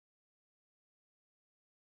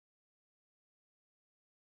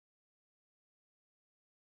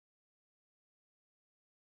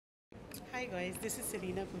Hi guys, this is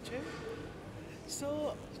Sareena Kochar.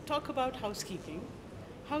 So, talk about housekeeping.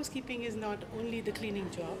 Housekeeping is not only the cleaning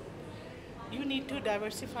job. You need to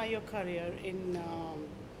diversify your career in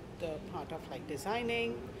the part of like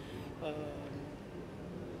designing, um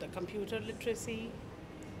the computer literacy,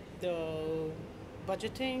 the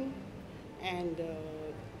budgeting, and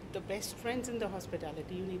the best friends in the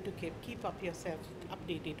hospitality. You need to keep up yourself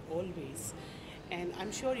updated always, and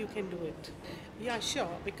I'm sure you can do it. Yeah, sure,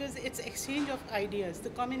 because it's exchange of ideas. The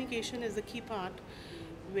communication is the key part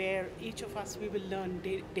where each of us we will learn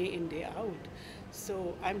day in day out.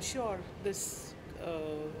 So I'm sure this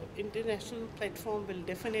international platform will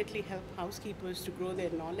definitely help housekeepers to grow their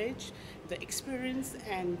knowledge, the experience,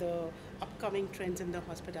 and the upcoming trends in the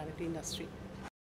hospitality industry.